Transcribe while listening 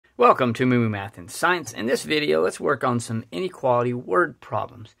Welcome to Moo Math and Science. In this video, let's work on some inequality word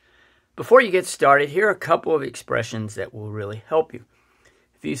problems. Before you get started, here are a couple of expressions that will really help you.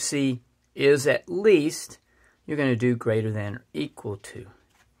 If you see is at least, you're going to do greater than or equal to.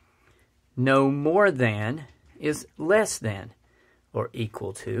 No more than is less than or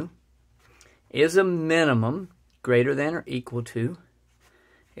equal to. Is a minimum greater than or equal to.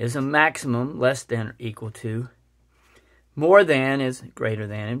 Is a maximum less than or equal to. More than is greater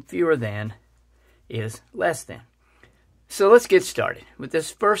than, and fewer than is less than. So let's get started with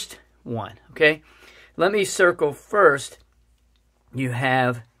this first one, okay? Let me circle first. You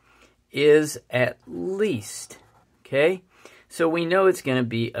have is at least, okay? So we know it's going to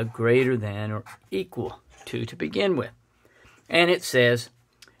be a greater than or equal to begin with. And it says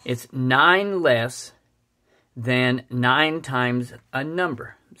it's 9 less than 9 times a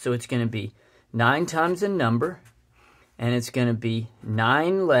number. So it's going to be 9 times a number. And it's going to be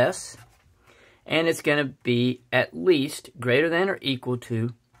 9 less, and it's going to be at least greater than or equal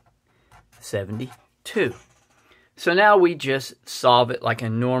to 72. So now we just solve it like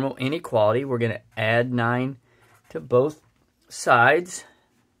a normal inequality. We're going to add 9 to both sides.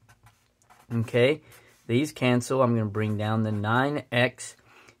 Okay, these cancel. I'm going to bring down the 9x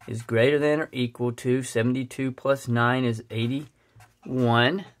is greater than or equal to 72 plus 9 is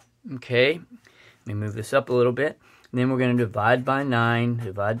 81. Okay, let me move this up a little bit. And then we're going to divide by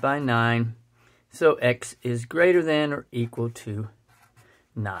 9. So x is greater than or equal to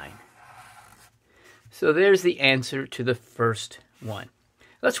 9. So there's the answer to the first one.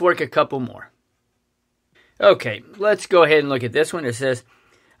 Let's work a couple more. Okay, let's go ahead and look at this one. It says,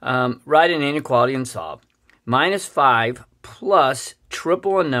 write an inequality and solve. -5 plus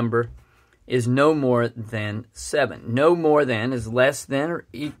triple a number is no more than 7. No more than is less than or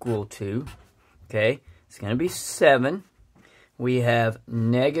equal to, okay? It's going to be 7. We have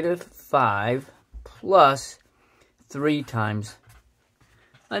 -5 plus 3 times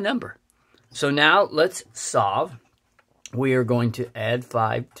a number. So now let's solve. We are going to add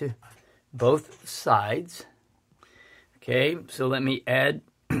 5 to both sides. Okay, so let me add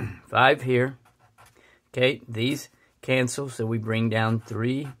 5 here. Okay, these cancel, so we bring down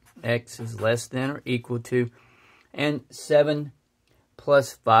 3x is less than or equal to. And 7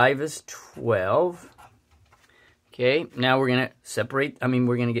 plus 5 is 12. Okay, now we're going to separate,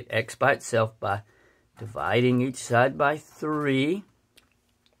 we're going to get x by itself by dividing each side by 3.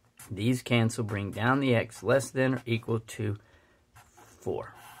 These cancel, bring down the x less than or equal to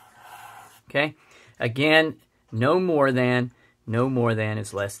 4. Okay, again, no more than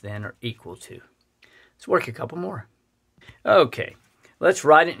is less than or equal to. Let's work a couple more. Okay, let's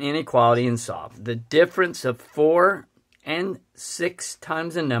write an inequality and solve. The difference of 4 and 6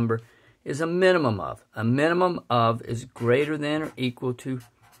 times a number is a minimum of. A minimum of is greater than or equal to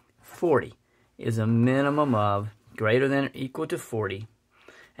 40. Is a minimum of greater than or equal to 40.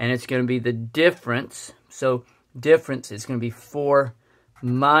 And it's going to be the difference. So difference is going to be 4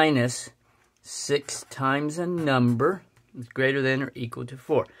 minus 6 times a number is greater than or equal to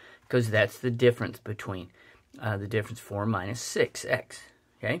 4. Because that's the difference between the difference 4 minus 6x.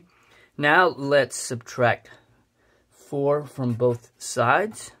 Okay. Now let's subtract 4 from both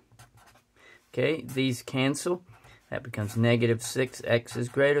sides. Okay, these cancel. That becomes -6x is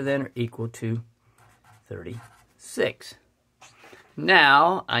greater than or equal to 36.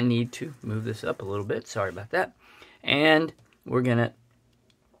 Now, I need to move this up a little bit. Sorry about that. And we're going to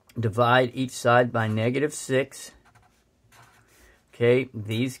divide each side by -6. Okay,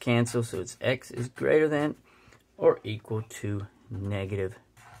 these cancel, so it's x is greater than or equal to -6.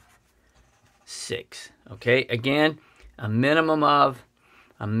 Okay, again, a minimum of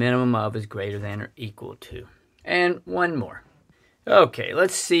is greater than or equal to. And one more. Okay,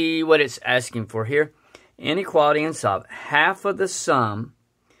 let's see what it's asking for here. Inequality and solve. Half of the sum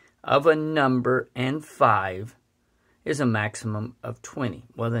of a number and 5 is a maximum of 20.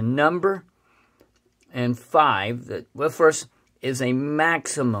 Well, the number and 5, first is a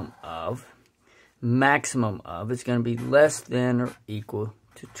maximum of. Maximum of is going to be less than or equal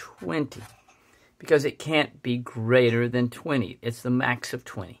to 20. Because it can't be greater than 20. It's the max of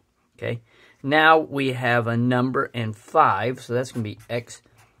 20. Okay. Now we have a number and 5. So that's going to be x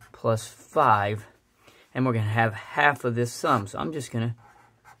plus 5. And we're going to have half of this sum. So I'm just going to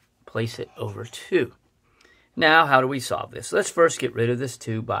place it over 2. Now how do we solve this? Let's first get rid of this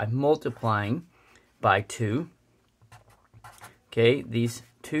 2 by multiplying by 2. Okay. These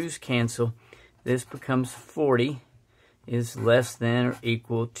 2's cancel. This becomes 40 is less than or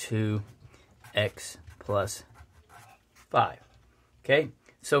equal to x plus 5. Okay,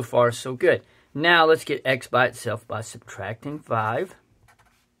 so far so good. Now let's get x by itself by subtracting 5.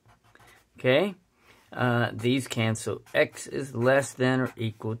 Okay? These cancel. X is less than or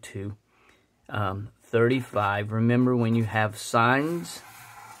equal to 35. Remember, when you have signs,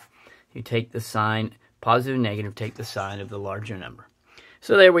 you take the sign, positive and negative, take the sign of the larger number.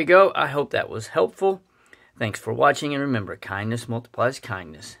 So there we go. I hope that was helpful. Thanks for watching, and remember, kindness multiplies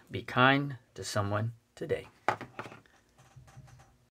kindness. Be kind to someone today.